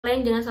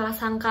Kalian jangan salah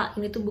sangka,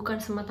 ini tuh bukan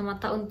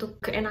semata-mata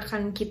untuk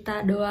keenakan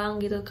kita doang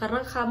gitu.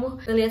 Karena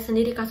kamu lihat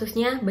sendiri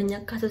kasusnya,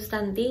 banyak kasus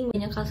stunting,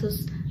 banyak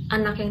kasus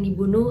anak yang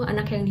dibunuh,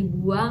 anak yang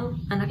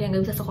dibuang, anak yang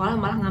gak bisa sekolah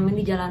malah ngamen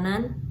di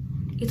jalanan.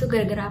 Itu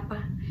gara-gara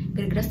apa?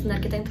 Gara-gara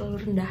standar kita yang terlalu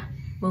rendah.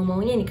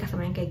 Mau-maunya nikah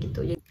sama yang kayak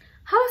gitu.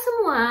 Halo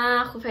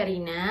semua, aku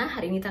Verina.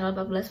 Hari ini tanggal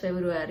 14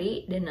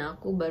 Februari dan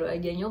aku baru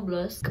aja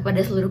nyoblos kepada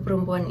seluruh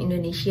perempuan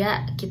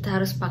Indonesia. Kita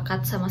harus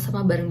sepakat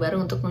sama-sama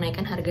bareng-bareng untuk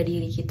menaikkan harga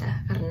diri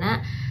kita.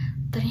 Karena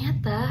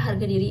ternyata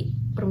harga diri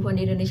perempuan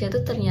di Indonesia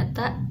tuh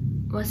ternyata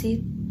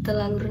masih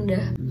terlalu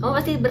rendah. Kamu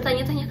pasti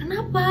bertanya-tanya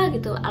kenapa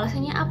gitu,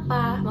 alasannya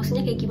apa,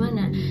 maksudnya kayak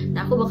gimana.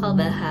 Nah, aku bakal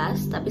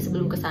bahas, tapi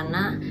sebelum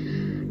kesana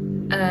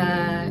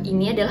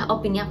ini adalah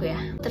opini aku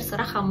ya.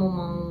 Terserah kamu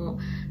mau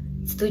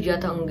setuju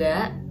atau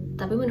enggak,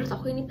 tapi menurut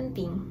aku ini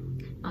penting,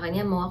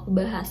 makanya mau aku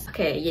bahas.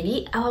 Oke,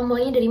 jadi awal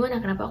mulanya dari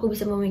mana? Kenapa aku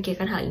bisa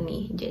memikirkan hal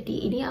ini?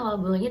 Jadi ini awal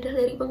mulanya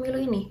dari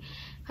pemilu ini.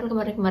 Kan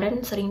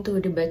kemarin-kemarin sering tuh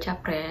debat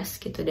capres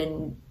gitu,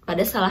 dan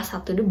pada salah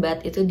satu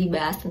debat itu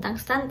dibahas tentang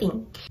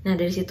stunting. Nah,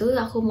 dari situ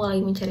aku mulai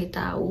mencari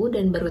tahu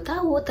dan baru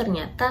tahu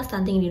ternyata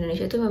stunting di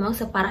Indonesia itu memang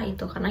separah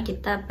itu, karena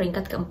kita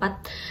peringkat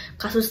keempat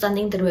kasus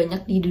stunting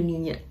terbanyak di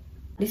dunia.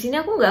 Di sini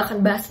aku nggak akan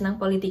bahas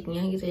tentang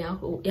politiknya gitu,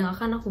 yang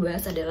akan aku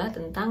bahas adalah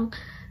tentang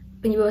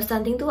penyebab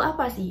stunting tuh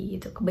apa sih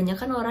gitu.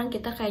 Kebanyakan orang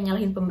kita kayak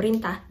nyalahin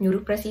pemerintah,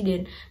 nyuruh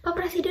presiden, Pak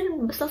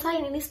Presiden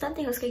selesaiin ini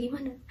stunting harus kayak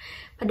gimana.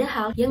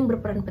 Padahal yang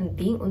berperan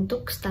penting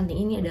untuk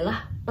stunting ini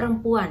adalah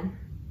perempuan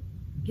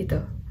gitu.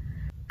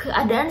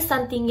 Keadaan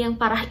stunting yang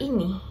parah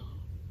ini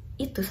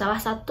itu salah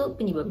satu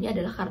penyebabnya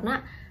adalah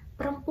karena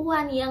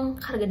perempuan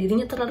yang harga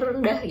dirinya terlalu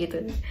rendah gitu.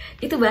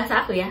 Itu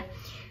bahasa aku ya.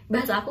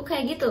 Bahasa aku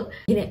kayak gitu.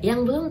 Gini,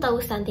 yang belum tahu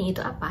stunting itu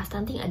apa?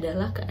 Stunting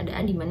adalah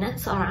keadaan dimana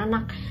seorang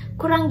anak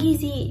kurang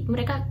gizi,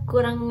 mereka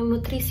kurang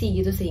nutrisi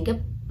gitu, sehingga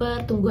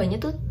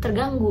pertumbuhannya tuh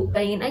terganggu.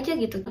 Bayangin aja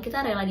gitu,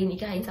 kita rela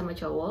dinikahin sama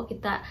cowok,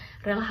 kita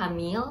rela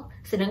hamil,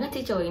 sedangkan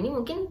si cowok ini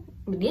mungkin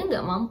dia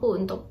nggak mampu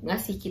untuk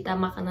ngasih kita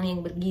makanan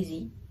yang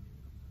bergizi.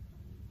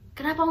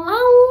 Kenapa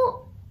mau?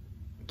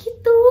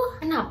 Gitu.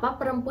 Kenapa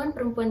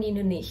perempuan-perempuan di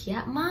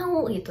Indonesia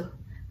mau gitu?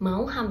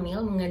 Mau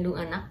hamil, mengandung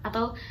anak,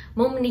 atau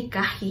mau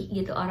menikahi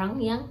gitu orang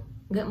yang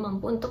gak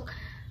mampu untuk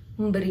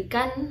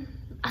memberikan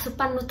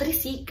asupan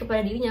nutrisi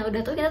kepada dirinya.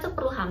 Udah tuh kita tuh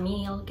perlu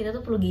hamil, kita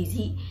tuh perlu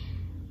gizi.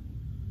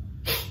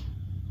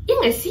 Ya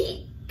gak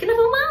sih?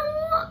 Kenapa mau?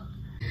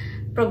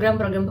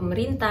 Program-program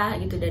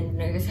pemerintah gitu dan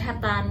dunia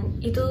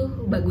kesehatan itu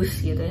bagus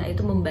gitu ya,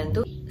 itu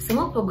membantu.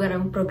 Semua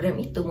program-program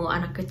itu, mau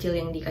anak kecil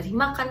yang dikasih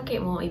makan,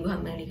 kayak mau ibu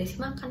hamil yang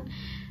dikasih makan,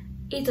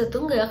 itu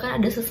tuh gak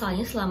akan ada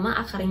sesalahnya selama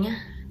akarnya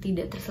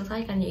tidak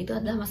terselesaikan, yaitu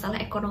adalah masalah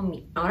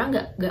ekonomi. Orang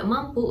nggak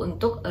mampu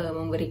untuk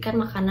memberikan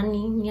makanan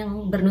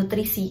yang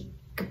bernutrisi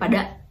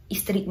kepada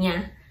istrinya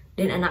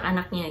dan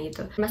anak-anaknya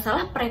gitu.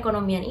 Masalah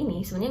perekonomian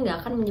ini sebenarnya nggak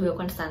akan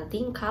menyebabkan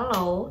stunting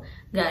kalau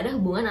nggak ada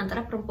hubungan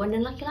antara perempuan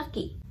dan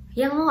laki-laki.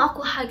 Yang mau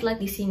aku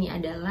highlight di sini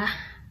adalah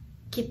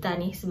kita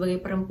nih sebagai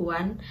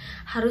perempuan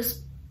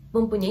harus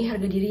mempunyai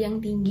harga diri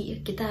yang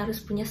tinggi. Kita harus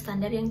punya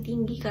standar yang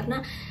tinggi,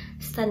 karena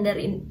standar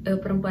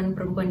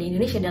perempuan-perempuan di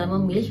Indonesia dalam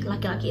memilih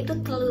laki-laki itu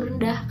terlalu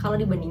rendah kalau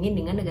dibandingin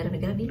dengan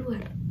negara-negara di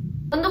luar.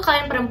 Untuk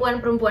kalian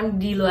perempuan-perempuan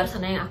di luar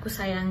sana yang aku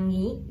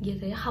sayangi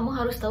gitu ya, kamu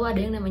harus tahu ada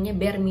yang namanya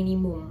bare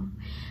minimum.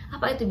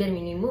 Apa itu bare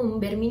minimum?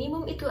 Bare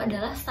minimum itu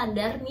adalah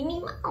standar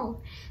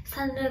minimal.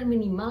 Standar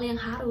minimal yang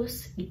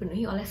harus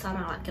dipenuhi oleh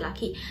seorang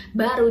laki-laki,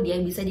 baru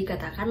dia bisa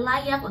dikatakan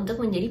layak untuk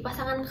menjadi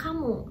pasangan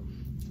kamu.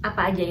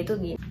 Apa aja itu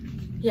gitu?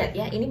 Ya,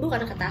 ini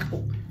bukan kata aku.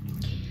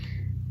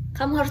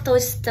 Kamu harus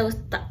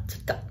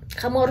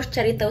kamu harus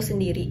cari tahu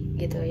sendiri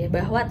gitu ya,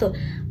 bahwa tuh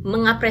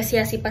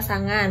mengapresiasi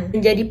pasangan,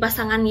 menjadi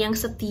pasangan yang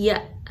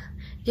setia.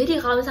 Jadi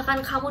kalau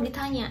misalkan kamu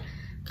ditanya,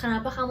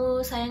 kenapa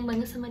kamu sayang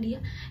banget sama dia?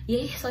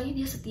 Ya,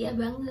 soalnya dia setia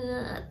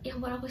banget.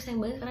 Yang aku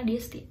sayang banget karena dia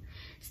setia.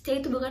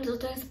 Setia itu bukan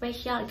sesuatu yang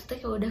spesial, itu tuh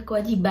kayak udah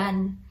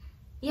kewajiban.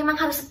 Ya emang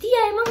harus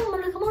setia, emang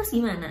menurut kamu harus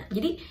gimana?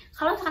 Jadi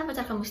kalau misalkan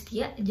pacar kamu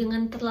setia,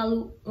 jangan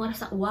terlalu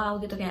ngerasa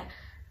wow gitu, kayak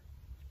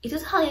itu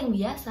tuh hal yang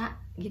biasa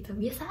gitu,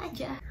 biasa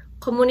aja.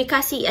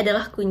 Komunikasi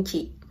adalah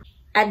kunci.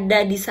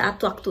 Ada di saat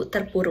waktu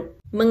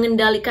terpuruk.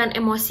 Mengendalikan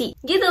emosi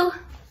gitu.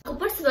 Aku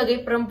pun sebagai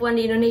perempuan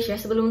di Indonesia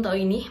sebelum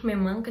tahu ini,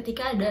 memang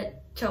ketika ada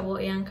cowok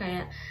yang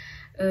kayak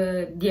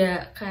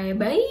dia kayak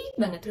baik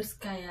banget, terus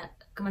kayak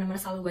kemana-mana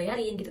selalu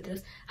bayarin gitu,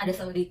 terus ada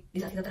selalu di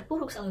saat kita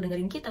terpuruk selalu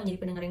dengerin kita, menjadi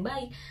pendengar yang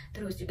baik,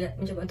 terus juga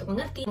mencoba untuk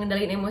mengerti,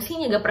 mengendalikan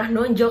emosinya, gak pernah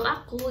nonjok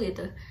aku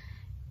gitu.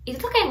 Itu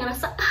tuh kayak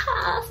ngerasa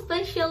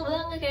spesial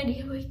banget, kayak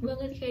dia baik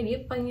banget, kayak dia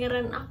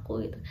pangeran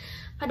aku gitu.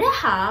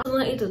 Padahal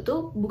semua itu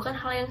tuh bukan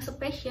hal yang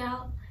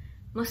spesial.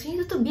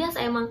 Maksudnya itu tuh biasa,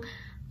 emang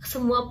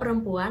semua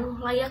perempuan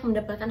layak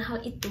mendapatkan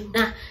hal itu.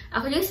 Nah,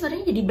 aku juga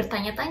sebenarnya jadi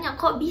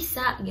bertanya-tanya, kok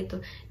bisa gitu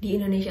di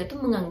Indonesia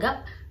tuh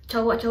menganggap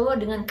cowok-cowok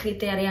dengan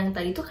kriteria yang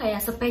tadi tuh kayak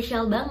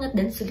spesial banget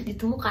dan sulit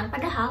ditemukan.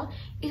 Padahal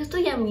itu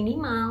tuh yang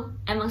minimal.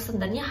 Emang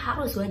standarnya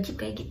harus wajib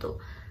kayak gitu.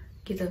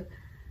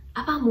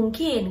 Apa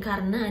mungkin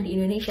karena di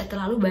Indonesia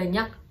terlalu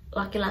banyak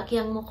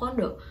laki-laki yang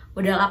mokondo?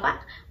 Modal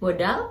apa?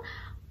 Modal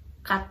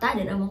kata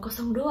dan omong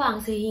kosong doang,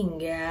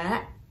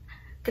 sehingga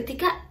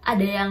ketika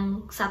ada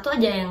yang satu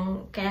aja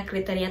yang kayak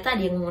kriteria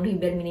tadi, yang memenuhi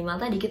bare minimal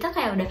tadi, kita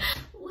kayak udah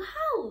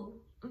wow,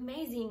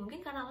 amazing. Mungkin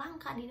karena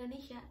langka di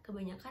Indonesia,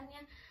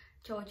 kebanyakannya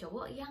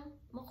cowok-cowok yang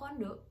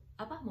mokondo,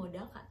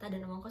 modal kata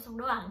dan omong kosong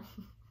doang.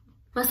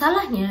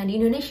 Masalahnya di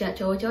Indonesia,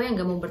 cowok-cowok yang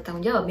gak mau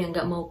bertanggung jawab, yang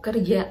gak mau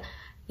kerja,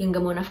 yang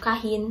gak mau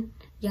nafkahin,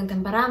 yang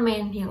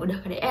temperamen, yang udah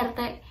KDRT,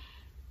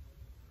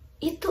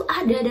 itu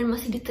ada dan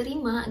masih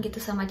diterima gitu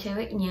sama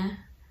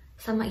ceweknya,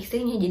 sama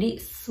istrinya. Jadi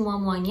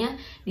semua-muanya,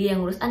 dia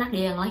yang ngurus anak,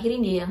 dia yang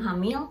lahirin, dia yang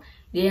hamil,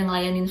 dia yang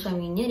layanin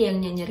suaminya, dia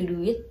yang nyari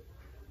duit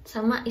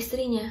sama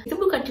istrinya. Itu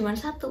bukan cuma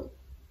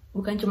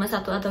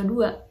satu atau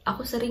dua.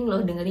 Aku sering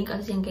loh dengerin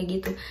kasus yang kayak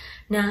gitu.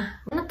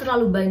 Nah, karena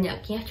terlalu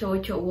banyaknya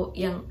cowok-cowok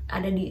yang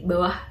ada di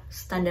bawah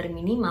standar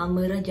minimal,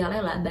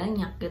 merajalela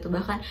banyak gitu,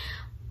 bahkan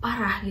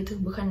parah gitu.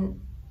 Bukan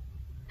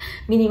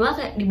minimal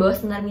kayak di bawah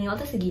standar minimal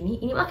tuh segini,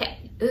 ini mah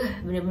kayak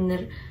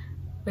bener-bener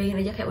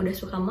bayangin aja, kayak udah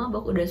suka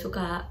mabok, udah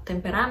suka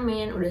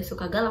temperamen, udah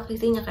suka galak,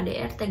 istrinya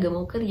KDRT, gak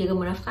mau kerja, gak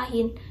mau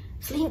nafkahin,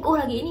 selingkuh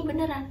lagi. Ini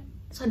beneran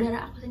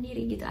saudara aku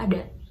sendiri gitu,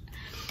 ada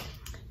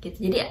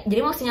gitu. Jadi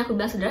maksudnya aku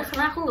bilang saudara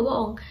karena aku nggak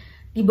bohong,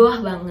 di bawah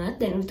banget,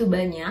 dan itu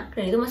banyak,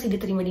 dan itu masih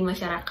diterima di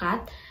masyarakat.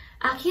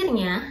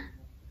 Akhirnya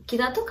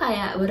kita tuh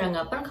kayak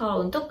beranggapan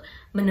kalau untuk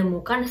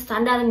menemukan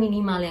standar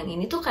minimal yang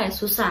ini tuh kayak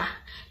susah,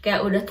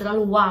 kayak udah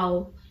terlalu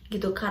wow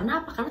gitu. Karena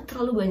apa? Karena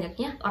terlalu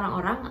banyaknya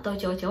orang-orang atau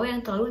cowok-cowok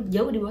yang terlalu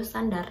jauh di bawah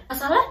standar.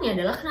 Masalahnya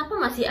adalah kenapa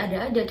masih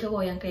ada aja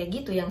cowok yang kayak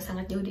gitu, yang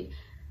sangat jauh di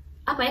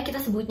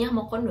kita sebutnya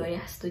mokondo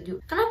ya,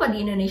 setuju. Kenapa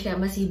di Indonesia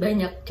masih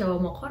banyak cowok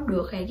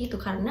mokondo kayak gitu?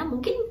 Karena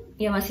mungkin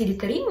ya masih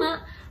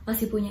diterima,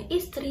 masih punya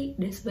istri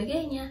dan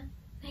sebagainya.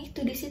 Nah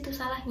itu di situ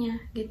salahnya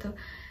gitu.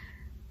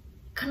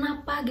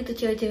 Kenapa gitu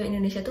cewek-cewek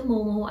Indonesia tuh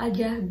mau-mau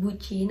aja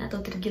bucin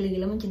atau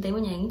tergila-gila mencintai,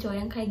 menyayangi cowok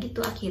yang kayak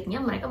gitu.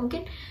 Akhirnya mereka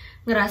mungkin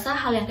ngerasa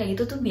hal yang kayak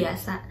gitu tuh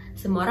biasa.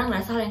 Semua orang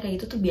ngerasa hal yang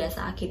kayak gitu tuh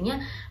biasa. Akhirnya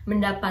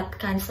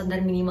mendapatkan standar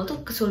minimal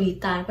tuh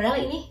kesulitan.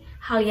 Padahal ini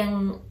hal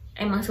yang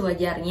emang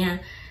sewajarnya.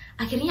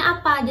 Akhirnya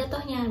apa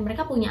jatuhnya?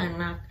 Mereka punya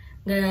anak,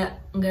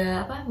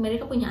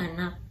 mereka punya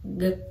anak,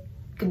 gak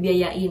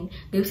kebiayain,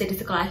 gak bisa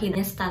disekolahin,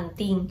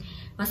 stunting,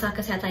 masalah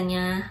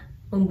kesehatannya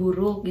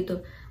memburuk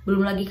gitu.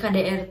 Belum lagi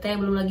KDRT,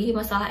 belum lagi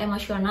masalah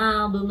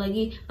emosional, belum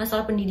lagi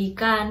masalah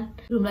pendidikan,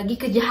 belum lagi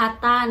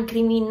kejahatan,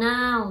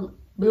 kriminal,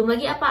 belum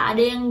lagi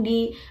ada yang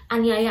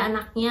dianiaya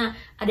anaknya,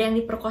 ada yang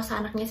diperkosa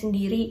anaknya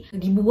sendiri,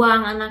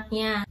 dibuang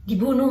anaknya,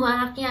 dibunuh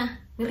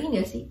anaknya. Ngeri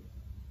gak sih?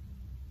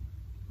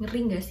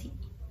 Ngeri gak sih?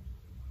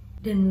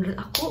 Dan menurut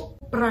aku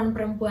peran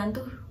perempuan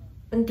tuh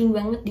penting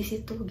banget di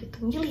situ gitu.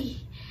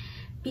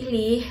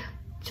 Pilih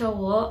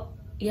cowok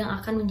yang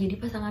akan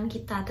menjadi pasangan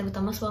kita,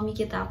 terutama suami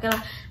kita. Oke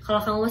lah, kalau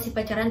kamu masih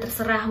pacaran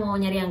terserah, mau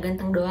nyari yang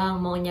ganteng doang,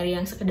 mau nyari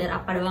yang sekedar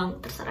apa doang,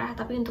 terserah.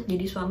 Tapi untuk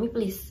jadi suami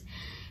please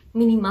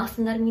minimal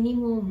standar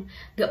minimum.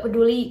 Gak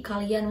peduli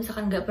kalian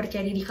misalkan gak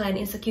percaya diri,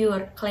 kalian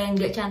insecure, kalian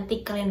gak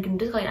cantik, kalian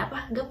gendut, kalian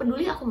apa, gak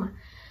peduli aku mah.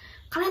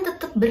 Kalian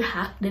tetap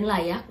berhak dan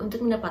layak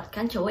untuk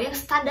mendapatkan cowok yang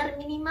standar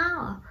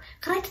minimal.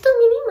 Karena itu tuh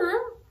minimal,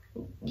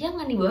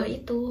 jangan di bawah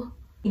itu.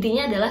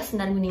 Intinya adalah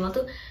standar minimal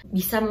tuh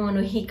bisa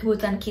memenuhi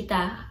kebutuhan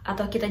kita,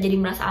 atau kita jadi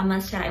merasa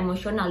aman secara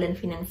emosional dan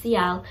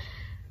finansial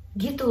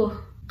gitu.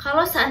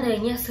 Kalau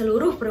seandainya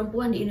seluruh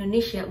perempuan di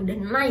Indonesia udah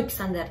naik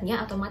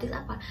standarnya, otomatis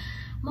apa?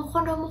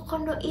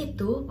 Mokondo-mokondo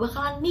itu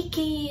bakalan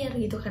mikir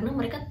gitu, karena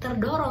mereka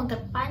terdorong,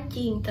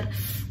 terpancing,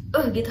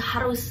 gitu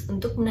harus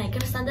untuk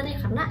menaikkan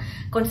standarnya. Karena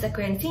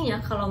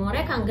konsekuensinya kalau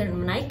mereka nggak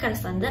menaikkan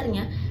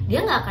standarnya,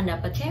 dia nggak akan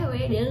dapat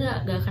cewek, dia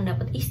nggak akan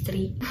dapat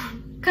istri.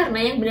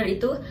 Karena yang benar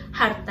itu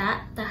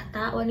harta,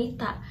 tahta,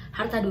 wanita.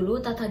 Harta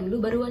dulu, tahta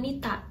dulu, baru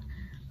wanita.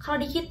 Kalau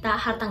di kita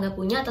harta nggak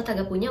punya, tahta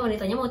nggak punya,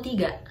 wanitanya mau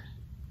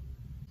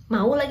 3.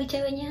 Mau lagi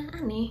ceweknya,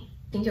 aneh.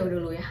 Yang jauh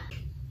dulu ya.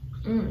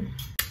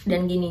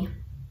 Dan gini,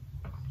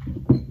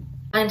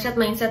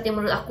 mindset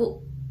yang menurut aku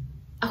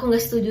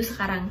nggak setuju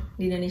sekarang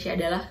di Indonesia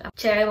adalah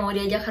cewek mau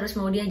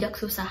diajak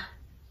susah.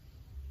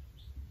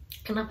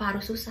 Kenapa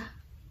harus susah?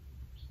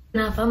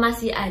 Kenapa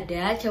masih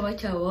ada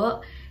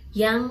cowok-cowok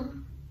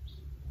yang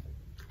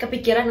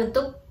kepikiran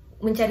untuk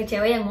mencari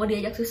cewek yang mau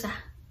diajak susah?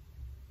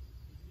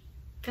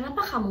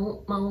 Kenapa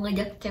kamu mau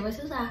ngajak cewek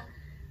susah?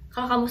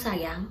 Kalau kamu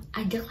sayang,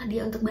 ajaklah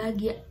dia untuk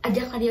bahagia,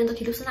 ajaklah dia untuk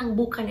hidup senang,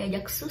 bukan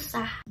diajak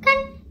susah. Kan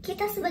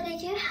kita sebagai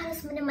cewek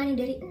harus menemani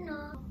dari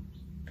nol.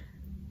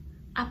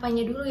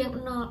 Apanya dulu yang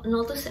nol?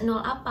 Nol tuh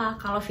nol apa?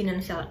 Kalau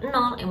finansial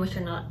nol,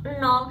 emosional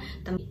nol,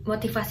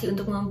 motivasi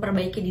untuk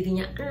memperbaiki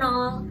dirinya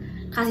nol,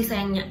 kasih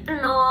sayangnya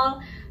nol,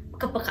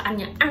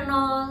 kepekaannya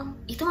nol.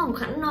 Itu mah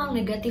bukan nol,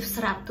 negatif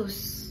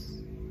 100.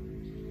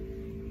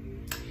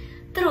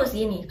 Terus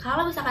gini,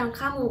 kalau misalkan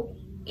kamu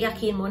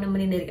yakin mau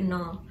nemenin dari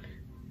nol,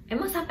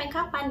 emang sampai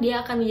kapan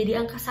dia akan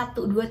menjadi angka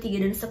 1, 2, 3,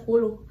 dan 10?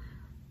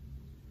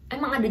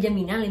 Emang ada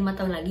jaminan 5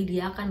 tahun lagi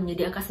dia akan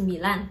menjadi angka 9?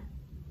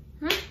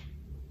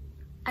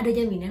 Ada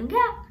jaminan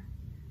nggak?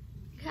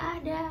 Nggak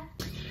ada.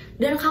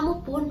 Dan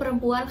kamu pun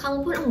perempuan,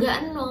 kamu pun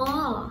enggak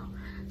nol.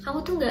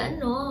 Kamu tuh nggak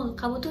nol.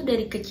 Kamu tuh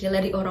dari kecil,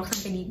 dari orok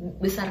sampai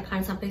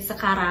dibesarkan sampai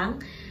sekarang,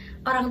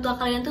 orang tua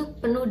kalian tuh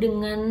penuh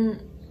dengan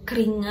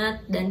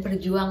keringat dan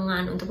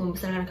perjuangan untuk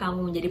membesarkan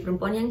kamu menjadi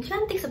perempuan yang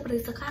cantik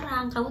seperti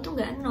sekarang. Kamu tuh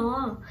nggak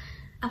nol.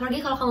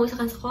 Apalagi kalau kamu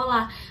misalkan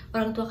sekolah,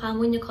 orang tua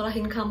kamu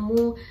nyekolahin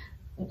kamu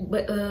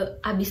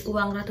habis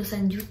uang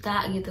ratusan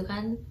juta gitu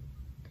kan,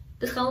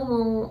 terus kamu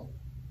mau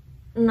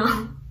nol.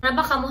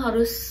 Kenapa kamu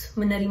harus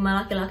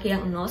menerima laki-laki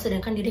yang nol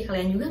sedangkan diri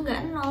kalian juga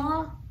nggak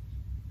nol?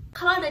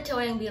 Kalau ada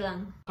cowok yang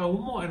bilang, kamu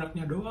mau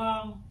enaknya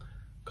doang,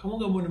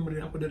 kamu gak mau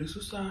nemenin aku dari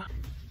susah.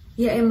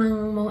 Ya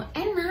emang mau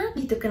enak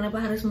gitu,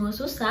 kenapa harus mau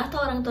susah?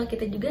 Atau orang tua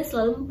kita juga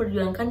selalu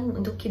memperjuangkan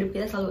untuk hidup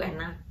kita selalu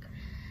enak,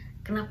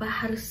 kenapa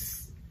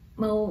harus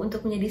mau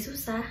untuk menjadi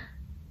susah?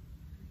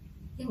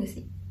 Ya gak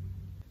sih?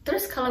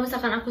 Terus kalau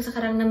misalkan aku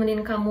sekarang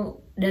nemenin kamu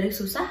dari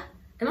susah,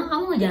 emang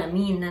kamu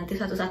ngejamin nanti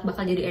suatu saat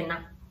bakal jadi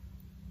enak?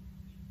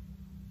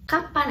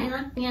 Kapan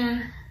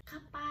enaknya?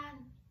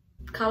 Kapan?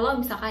 Kalau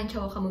misalkan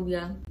cowok kamu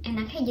bilang,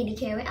 Enaknya jadi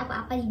cewek,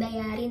 apa-apa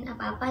dibayarin,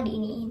 apa-apa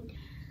diiniin.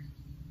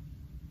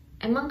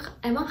 Emang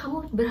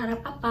kamu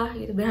berharap apa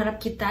gitu?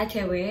 Berharap kita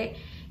cewek,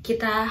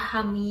 kita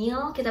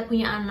hamil, kita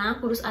punya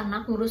anak,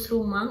 ngurus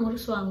rumah,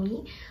 ngurus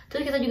suami,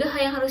 terus kita juga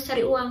yang harus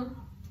cari uang.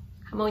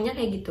 Maunya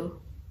kayak gitu.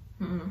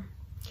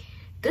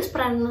 Terus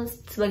peran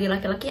sebagai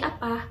laki-laki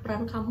apa?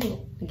 Peran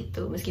kamu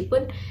gitu.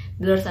 Meskipun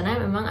di luar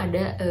sana memang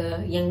ada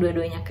yang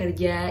dua-duanya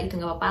kerja, itu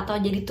nggak apa-apa,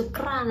 atau jadi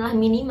tukeran lah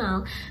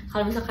minimal.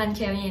 Kalau misalkan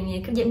ceweknya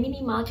ini kerja,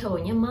 minimal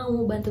cowoknya mau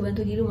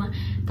bantu-bantu di rumah.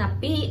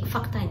 Tapi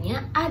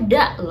faktanya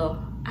ada loh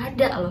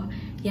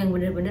yang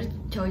bener-bener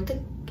cowok itu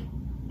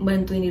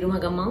bantuin di rumah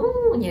gak mau,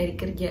 nyari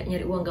kerja,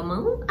 nyari uang gak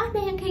mau, ada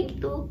yang kayak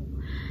gitu.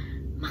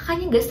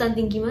 Makanya gak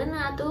stunting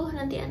gimana tuh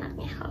nanti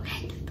anaknya kalau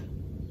kayak gitu.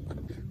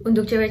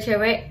 Untuk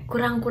cewek-cewek,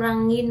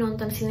 kurang-kurangin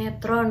nonton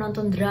sinetron,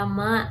 nonton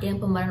drama yang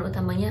pemeran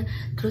utamanya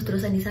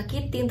terus-terusan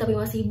disakitin tapi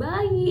masih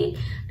baik,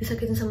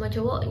 disakitin sama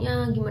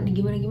cowoknya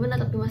gimana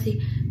tapi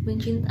masih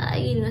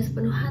mencintai dengan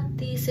sepenuh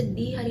hati,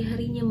 sedih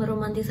hari-harinya,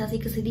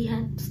 meromantisasi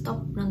kesedihan.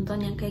 Stop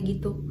nonton yang kayak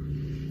gitu,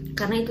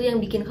 karena itu yang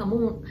bikin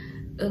kamu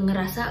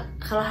ngerasa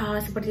kalau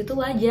hal-hal seperti itu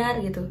wajar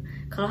gitu.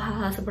 Kalau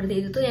hal-hal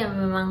seperti itu tuh ya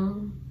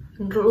memang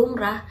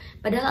lumrah,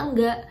 padahal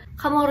enggak.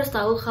 Kamu harus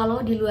tahu kalau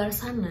di luar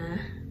sana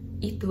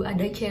itu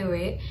ada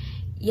cewek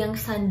yang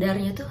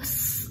standarnya tuh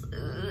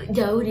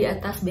jauh di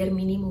atas bare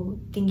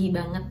minimum, tinggi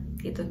banget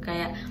gitu.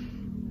 Kayak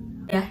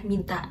ya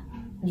minta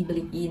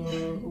dibeliin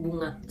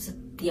bunga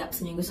setiap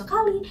seminggu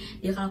sekali,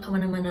 dia kalau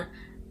kemana-mana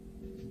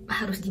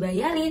harus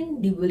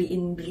dibayarin,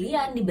 dibeliin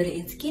berlian,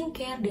 dibeliin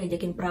skincare,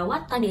 diajakin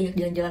perawatan, diajak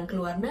jalan-jalan ke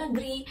luar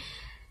negeri,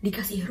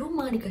 dikasih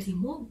rumah, dikasih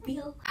mobil,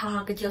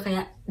 hal-hal kecil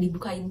kayak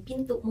dibukain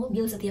pintu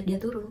mobil setiap dia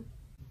turun.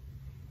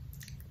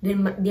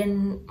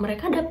 Dan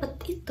mereka dapat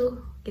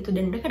itu gitu,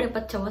 dan mereka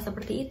dapat cowok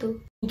seperti itu.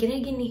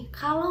 Mikirnya gini,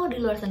 kalau di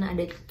luar sana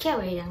ada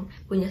cewek yang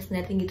punya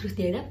standar tinggi terus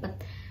dia dapat,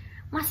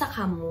 masa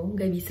kamu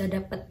gak bisa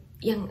dapat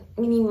yang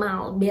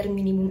minimal bare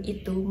minimum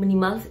itu?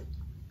 Minimal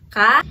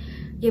kan?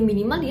 Ya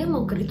minimal dia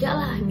mau kerja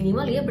lah,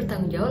 minimal dia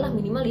bertanggung jawab lah,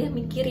 minimal dia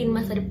mikirin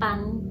masa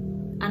depan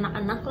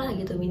anak-anak lah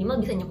gitu, minimal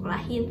bisa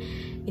nyekolahin,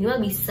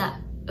 minimal bisa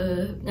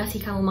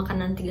ngasih kamu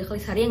makanan 3 kali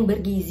sehari yang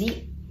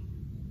bergizi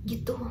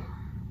gitu.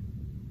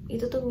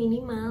 Itu tuh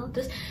minimal.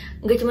 Terus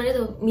nggak cuma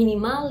itu,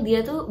 minimal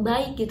dia tuh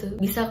baik gitu,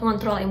 bisa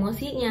kontrol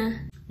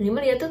emosinya,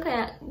 minimal dia tuh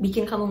kayak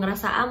bikin kamu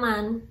ngerasa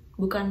aman,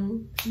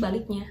 bukan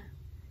sebaliknya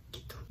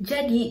gitu.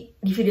 Jadi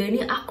di video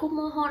ini aku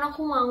mau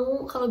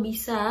kalau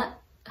bisa,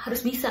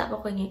 harus bisa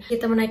pokoknya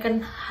kita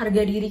menaikkan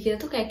harga diri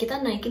kita tuh, kayak kita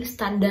naikin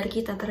standar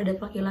kita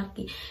terhadap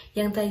laki-laki.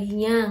 Yang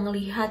tadinya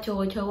ngelihat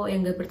cowok-cowok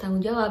yang gak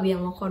bertanggung jawab,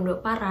 yang mokondo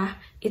parah,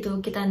 itu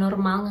kita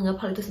normal, nganggap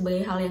hal itu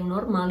sebagai hal yang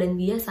normal dan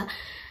biasa.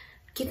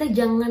 Kita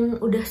jangan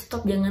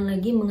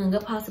lagi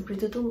menganggap hal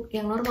seperti itu tuh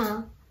yang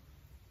normal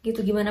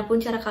gitu. Gimana pun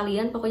cara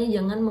kalian,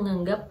 pokoknya jangan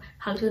menganggap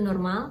hal itu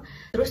normal.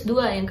 Terus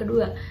yang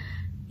kedua,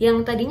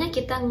 yang tadinya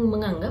kita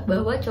menganggap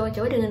bahwa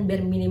cowok-cowok dengan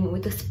bare minimum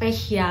itu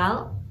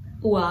spesial,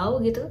 wow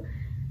gitu.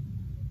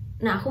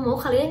 Nah aku mau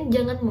kalian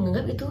jangan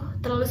menganggap itu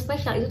terlalu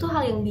spesial, itu tuh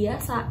hal yang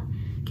biasa.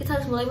 Kita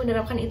harus mulai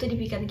menerapkan itu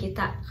di pikiran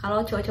kita,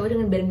 kalau cowok-cowok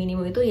dengan bare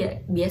minimum itu ya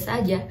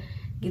biasa aja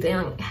gitu,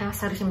 yang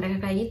seharusnya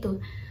mereka kayak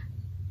gitu.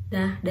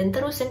 Nah, dan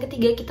terus yang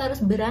ketiga, kita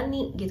harus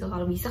berani gitu.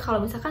 Kalau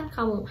misalkan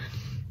kamu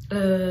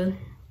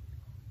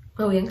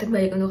mau yang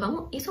terbaik untuk kamu,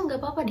 itu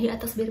nggak apa-apa di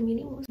atas bare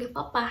minimum, nggak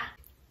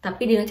apa-apa.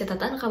 Tapi dengan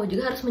catatan kamu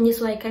juga harus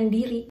menyesuaikan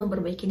diri,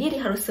 memperbaiki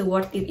diri, harus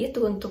se-worth it itu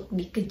untuk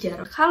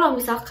dikejar. Kalau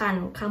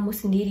misalkan kamu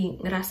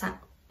sendiri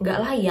ngerasa nggak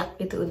layak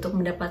gitu untuk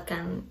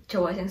mendapatkan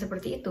cowok yang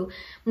seperti itu,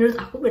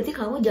 menurut aku berarti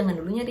kamu jangan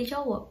dulu nyari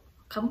cowok.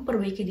 Kamu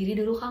perbaiki diri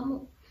dulu,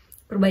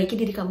 perbaiki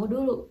diri kamu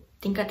dulu.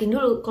 Tingkatin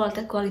dulu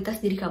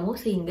kualitas diri kamu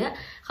sehingga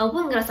kamu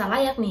pun ngerasa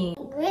layak nih.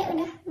 Gue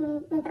udah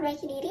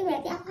memperbaiki diri,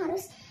 berarti aku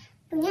harus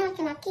punya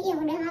laki-laki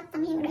yang udah matang,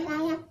 yang udah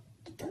layak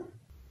gitu.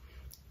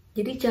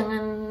 Jadi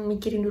jangan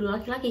mikirin dulu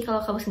laki-laki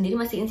kalau kamu sendiri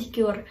masih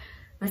insecure,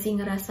 masih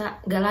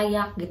ngerasa gak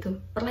layak gitu.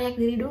 Perlayak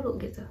diri dulu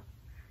gitu.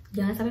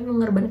 Jangan sampai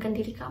mengorbankan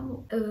diri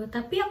kamu.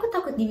 Tapi aku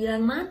takut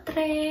dibilang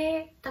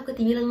matre, takut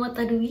dibilang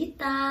mata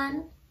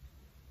duitan.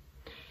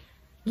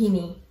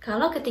 Gini,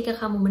 kalau ketika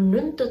kamu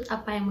menuntut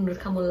apa yang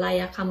menurut kamu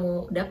layak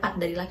kamu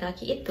dapat dari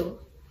laki-laki itu,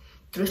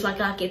 Terus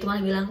laki-laki itu malah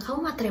bilang, kamu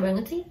matre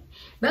banget sih.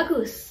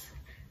 Bagus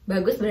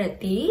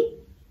berarti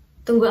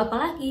tunggu apa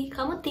lagi,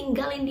 kamu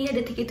tinggalin dia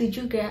detik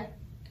itu juga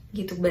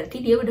gitu.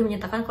 Berarti dia udah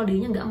menyatakan kalau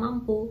dirinya nggak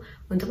mampu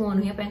untuk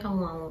memenuhi apa yang kamu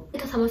mau.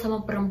 Kita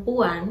sama-sama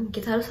perempuan,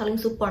 kita harus saling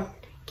support.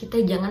 Kita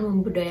jangan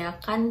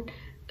membudayakan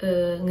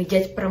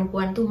ngejudge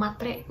perempuan tuh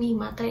matre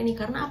nih.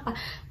 Karena apa?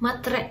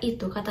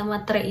 Kata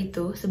matre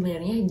itu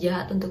sebenarnya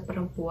jahat untuk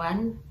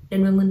perempuan dan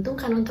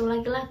menguntungkan untuk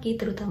laki-laki,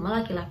 terutama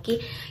laki-laki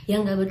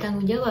yang gak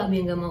bertanggung jawab,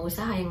 yang gak mau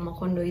usaha, yang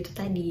MOKONDO itu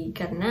tadi.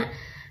 Karena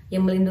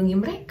yang melindungi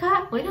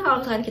mereka kalau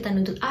misalkan kita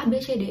nuntut A,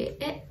 B, C, D,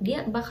 E,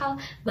 dia bakal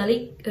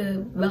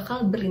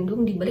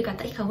berlindung di balik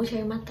kata, kamu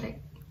cewek matre.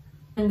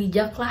 Yang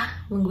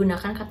bijaklah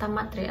menggunakan kata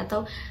matre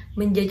atau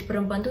menjudge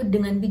perempuan tuh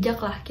dengan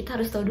bijaklah. Kita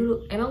harus tahu dulu,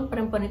 emang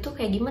perempuan itu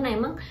kayak gimana,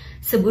 emang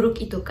seburuk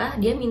itukah?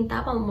 Dia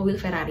minta apa, mobil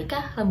Ferrari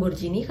kah,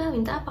 Lamborghini kah,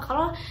 minta apa?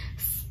 Kalau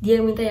dia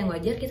minta yang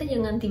wajar, kita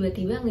jangan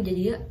tiba-tiba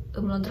ngejadi dia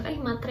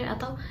melontarkan matre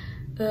atau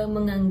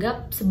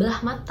menganggap sebelah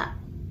mata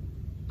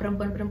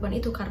perempuan-perempuan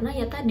itu. Karena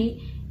ya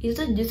tadi, itu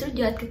tuh justru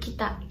jahat ke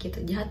kita gitu,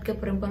 jahat ke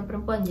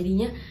perempuan-perempuan,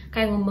 jadinya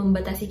kayak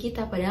membatasi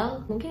kita,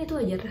 padahal mungkin itu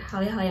wajar,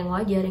 hal-hal yang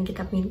wajar yang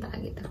kita minta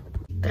gitu.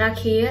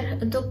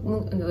 Terakhir,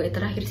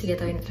 terakhir sih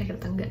gak tau ini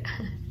terakhir atau enggak.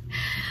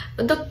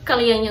 Untuk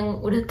kalian yang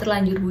udah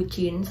terlanjur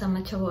bucin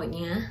sama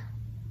cowoknya,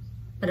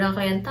 padahal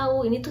kalian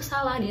tahu ini tuh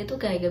salah, dia tuh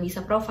kayak gak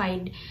bisa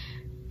provide,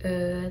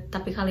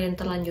 tapi kalian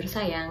terlanjur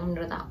sayang,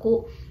 menurut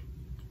aku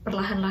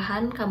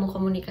perlahan-lahan kamu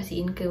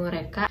komunikasiin ke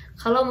mereka.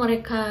 Kalau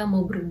mereka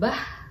mau berubah,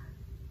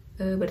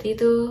 berarti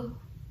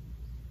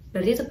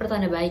itu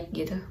pertanda baik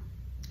gitu.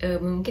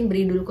 Mungkin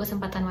beri dulu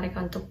kesempatan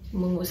mereka untuk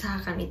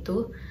mengusahakan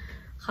itu.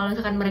 Kalau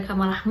misalkan mereka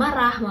malah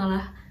marah,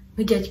 malah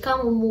ngejudge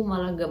kamu,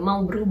 malah gak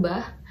mau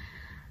berubah,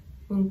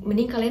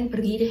 mending kalian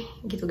pergi deh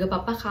gitu. Gak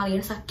apa-apa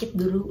kalian sakit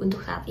dulu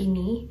untuk saat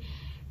ini,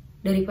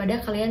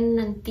 daripada kalian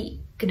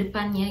nanti ke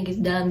depannya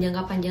gitu, dalam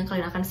jangka panjang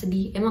kalian akan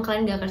sedih. Emang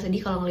kalian gak akan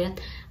sedih kalau ngeliat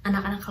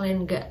anak-anak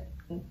kalian gak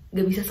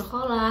bisa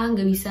sekolah,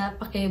 gak bisa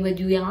pakai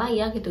baju yang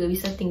layak gitu, gak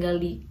bisa tinggal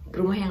di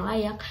rumah yang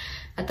layak,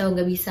 atau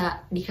gak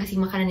bisa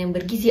dikasih makanan yang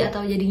bergizi,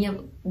 atau jadinya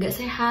gak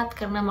sehat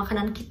karena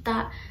makanan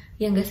kita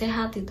yang gak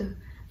sehat itu.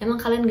 Emang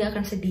kalian gak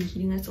akan sedih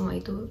dengan semua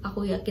itu.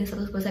 Aku yakin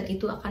 100%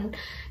 itu akan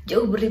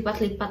jauh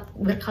berlipat-lipat,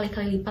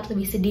 berkali-kali lipat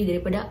lebih sedih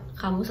daripada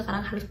kamu sekarang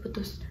harus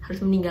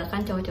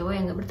meninggalkan cowok-cowok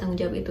yang gak bertanggung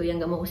jawab itu,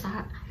 yang gak mau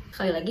usaha.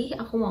 Sekali lagi,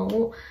 aku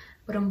mau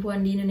perempuan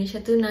di Indonesia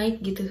tuh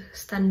naik gitu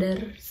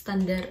standar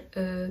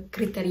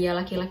kriteria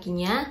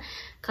laki-lakinya.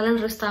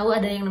 Kalian harus tahu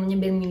ada yang namanya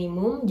bare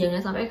minimum.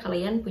 Jangan sampai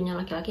kalian punya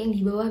laki-laki yang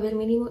di bawah bare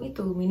minimum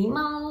itu.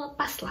 Minimal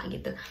pas lah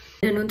gitu.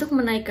 Dan untuk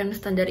menaikkan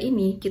standar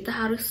ini, kita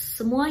harus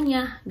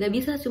semuanya. Gak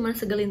bisa cuma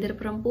segelintir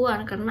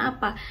perempuan. Karena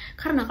apa?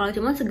 Karena kalau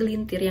cuma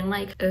segelintir yang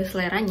naik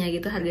seleranya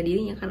gitu, harga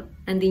dirinya,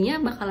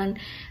 nantinya bakalan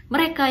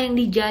mereka yang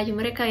dijudge,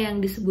 mereka yang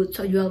disebut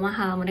sok jual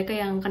mahal, mereka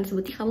yang akan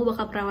disebut kamu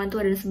bakal perawan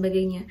tua dan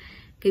sebagainya.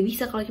 Gak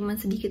bisa kalau cuma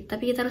sedikit,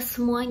 tapi kita harus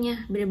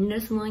semuanya,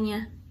 benar-benar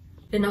semuanya.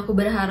 Dan aku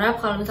berharap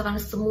kalau misalkan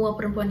semua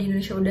perempuan di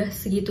Indonesia udah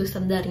segitu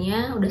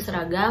standarnya, udah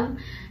seragam,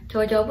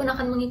 cowok-cowok pun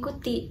akan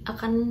mengikuti,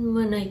 akan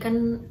menaikkan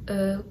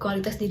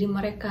kualitas diri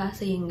mereka,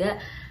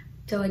 sehingga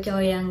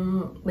cowok-cowok yang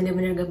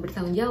benar-benar gak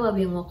bertanggung jawab,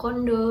 yang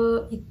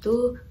MOKONDO,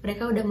 itu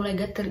mereka udah mulai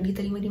gak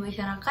diterima di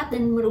masyarakat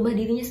dan merubah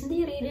dirinya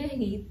sendiri deh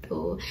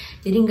gitu.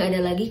 Jadi gak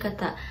ada lagi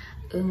kata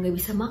gak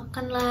bisa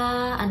makan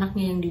lah,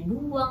 anaknya yang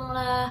dibuang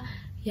lah,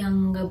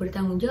 yang gak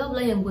bertanggung jawab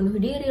lah, yang bunuh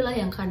diri lah,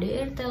 yang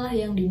KDRT lah,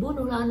 yang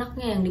dibunuh lah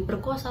anaknya, yang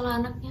diperkosa lah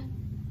anaknya.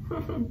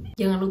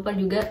 Jangan lupa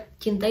juga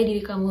cintai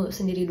diri kamu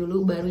sendiri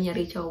dulu, baru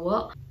nyari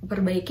cowok.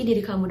 Perbaiki diri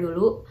kamu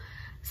dulu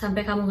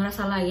sampai kamu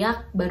ngerasa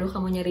layak, baru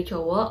kamu nyari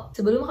cowok.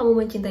 Sebelum kamu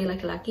mencintai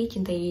laki-laki,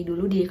 cintai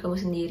dulu diri kamu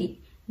sendiri.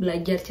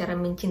 Belajar cara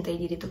mencintai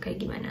diri itu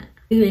kayak gimana.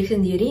 Lebih baik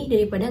sendiri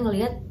daripada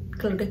ngelihat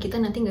keluarga kita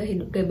nanti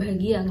gak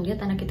bahagia,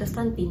 ngelihat anak kita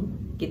stunting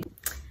gitu.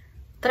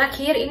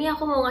 Terakhir, ini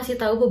aku mau ngasih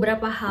tahu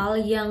beberapa hal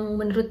yang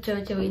menurut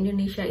cewek-cewek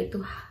Indonesia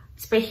itu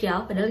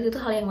spesial, padahal itu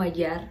hal yang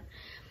wajar.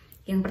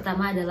 Yang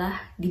pertama adalah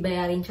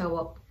dibayarin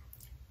cowok.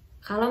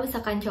 Kalau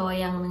misalkan cowok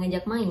yang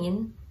ngajak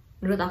main,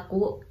 menurut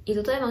aku,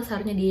 itu tuh emang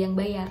seharusnya dia yang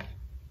bayar.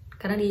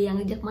 Karena dia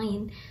yang ngajak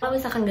main. Kalau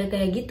misalkan gak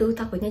kayak gitu,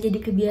 takutnya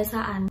jadi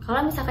kebiasaan.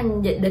 Kalau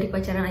misalkan dari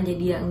pacaran aja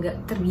dia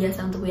nggak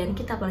terbiasa untuk bayarin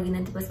kita, apalagi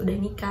nanti pas udah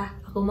nikah,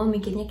 aku mau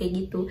mikirnya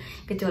kayak gitu.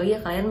 Kecuali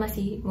ya kalian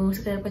masih mau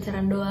sekedar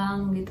pacaran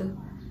doang gitu.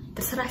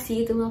 Terserah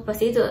sih, itu mah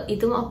pasti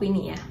itu mah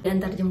opini ya,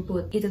 diantar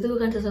jemput itu tuh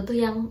bukan sesuatu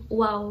yang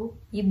wow,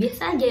 ya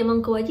biasa aja, emang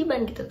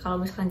kewajiban gitu.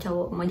 Kalau misalkan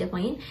cowok mau ajak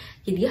main,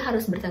 ya dia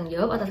harus bertanggung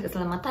jawab atas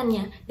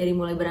keselamatannya dari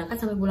mulai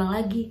berangkat sampai pulang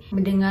lagi,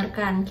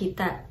 mendengarkan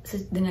kita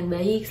dengan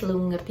baik,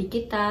 selalu mengerti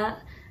kita,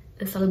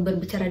 selalu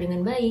berbicara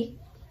dengan baik.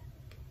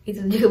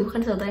 Itu juga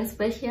bukan sesuatu yang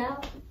spesial,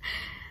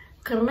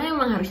 karena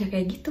emang harusnya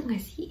kayak gitu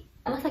gak sih?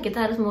 Masa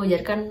kita harus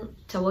mewajarkan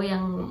cowok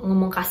yang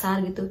ngomong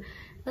kasar gitu?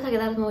 Masa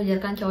kita harus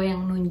mewajarkan cowok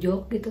yang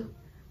nunjuk gitu?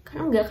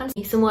 Kan enggak kan,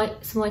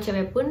 semua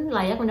cewek pun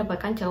layak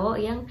mendapatkan cowok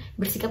yang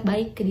bersikap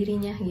baik ke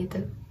dirinya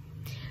gitu.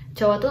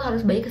 Cowok tuh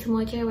harus baik ke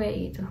semua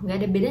cewek gitu, nggak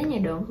ada bedanya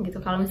dong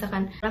gitu. Kalau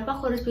misalkan kenapa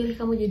aku harus pilih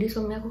kamu jadi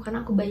suami aku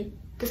karena aku baik,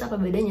 Terus apa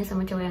bedanya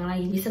sama cowok yang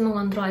lain? Bisa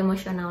mengontrol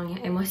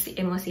emosionalnya,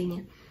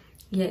 emosinya.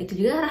 Ya itu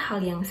juga hal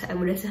yang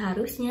udah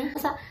seharusnya.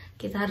 Masa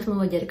kita harus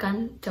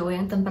mewajarkan cowok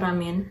yang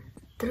temperamen.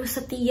 Terus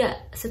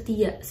setia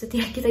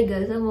kita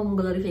gak usah mau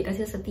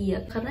mengglorifikasi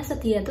setia. Karena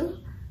setia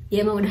tuh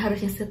ya emang udah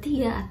harusnya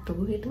setia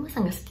atuh. Itu masa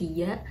gak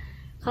setia?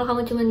 Kalau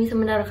kamu cuma bisa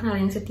menaruhkan hal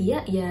yang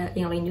setia, ya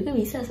yang lain juga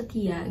bisa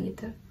setia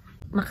gitu.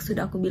 Maksud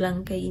aku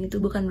bilang kayak gini tuh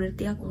bukan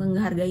berarti aku nggak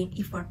ngehargain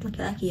effort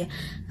laki-laki ya.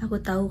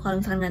 Aku tahu kalau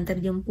misalkan nganter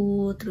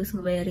jemput terus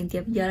ngebayarin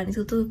tiap jalan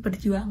itu tuh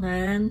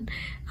perjuangan.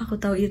 Aku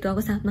tahu itu,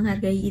 aku sangat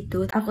menghargai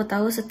itu. Aku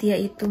tahu setia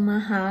itu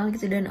mahal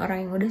gitu dan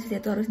orang yang udah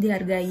setia itu harus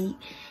dihargai.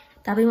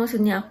 Tapi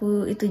maksudnya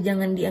aku itu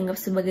jangan dianggap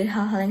sebagai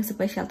hal-hal yang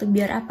spesial tuh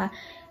biar apa?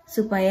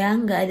 Supaya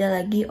nggak ada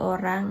lagi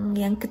orang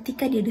yang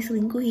ketika dia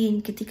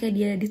diselingkuhin, ketika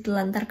dia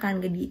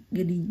ditelantarkan, gak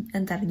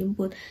diantar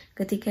jemput,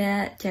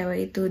 ketika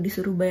cewek itu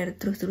disuruh bayar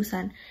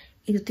terus-terusan,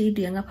 itu tuh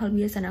dianggap hal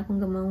biasa. Nah, aku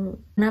nggak mau.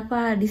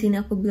 Kenapa di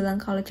sini aku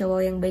bilang kalau cowok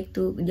yang baik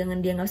tuh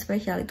jangan dianggap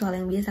spesial, itu hal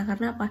yang biasa?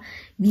 Karena apa?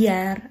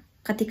 Biar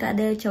ketika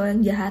ada cowok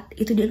yang jahat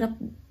itu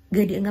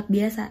gak dianggap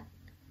biasa.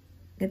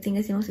 Ngerti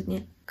gak sih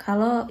maksudnya?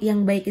 Kalau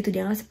yang baik itu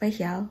dianggap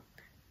spesial,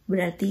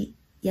 berarti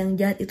yang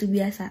jahat itu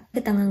biasa.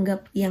 Kita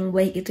nganggap yang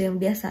baik itu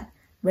yang biasa,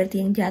 berarti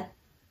yang jahat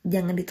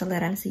jangan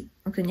ditoleransi.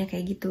 Maksudnya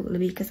kayak gitu,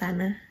 lebih ke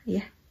sana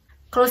ya.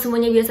 Kalau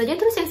semuanya biasa aja,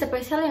 terus yang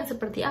spesial yang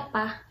seperti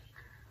apa?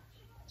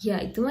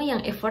 Ya itu mah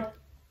yang effort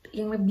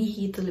yang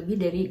lebih gitu,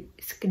 lebih dari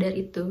sekedar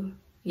itu.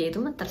 Ya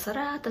itu mah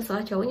terserah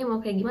cowoknya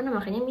mau kayak gimana,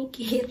 makanya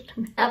mikir.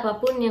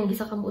 Apapun yang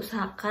bisa kamu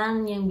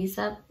usahakan, yang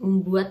bisa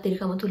membuat diri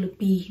kamu tuh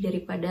lebih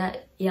daripada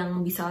yang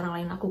bisa orang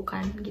lain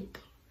lakukan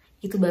gitu.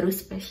 Itu baru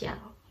spesial.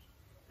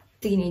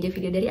 Segini aja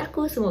video dari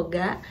aku,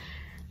 semoga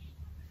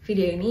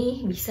video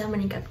ini bisa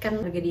meningkatkan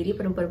harga diri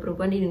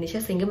perempuan-perempuan di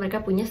Indonesia sehingga mereka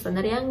punya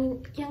standar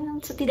yang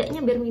setidaknya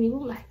bare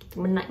minimum lah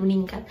gitu,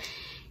 meningkat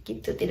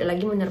gitu, tidak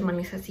lagi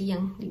menormalisasi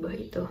yang di bawah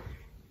itu.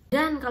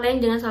 Dan kalian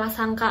jangan salah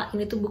sangka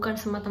ini tuh bukan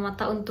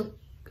semata-mata untuk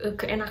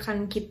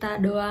keenakan kita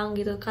doang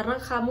gitu, karena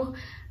kamu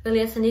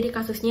lihat sendiri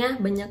kasusnya,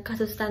 banyak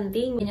kasus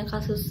stunting, banyak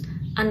kasus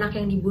anak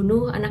yang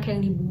dibunuh, anak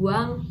yang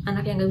dibuang,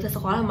 anak yang gak bisa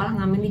sekolah malah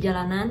ngamen di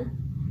jalanan.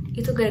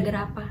 Itu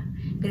gara-gara apa?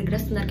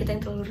 Gara-gara standar kita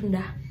yang terlalu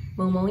rendah.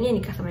 Mau-maunya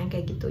nikah sama yang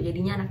kayak gitu,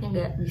 jadinya anaknya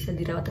nggak bisa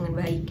dirawat dengan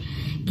baik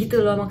gitu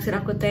loh maksud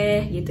aku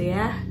teh gitu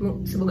ya.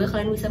 Semoga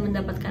kalian bisa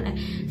mendapatkan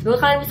semoga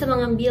kalian bisa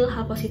mengambil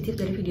hal positif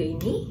dari video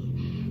ini.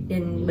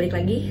 Dan balik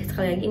lagi,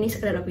 sekali lagi ini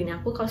sekedar opini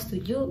aku. Kalau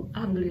setuju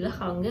alhamdulillah,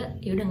 kalau enggak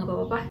ya udah nggak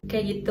apa-apa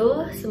kayak gitu.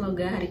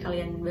 Semoga hari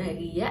kalian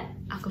bahagia.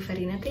 Aku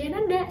Verina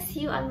Triananda,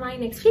 see you on my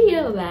next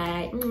video,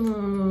 bye.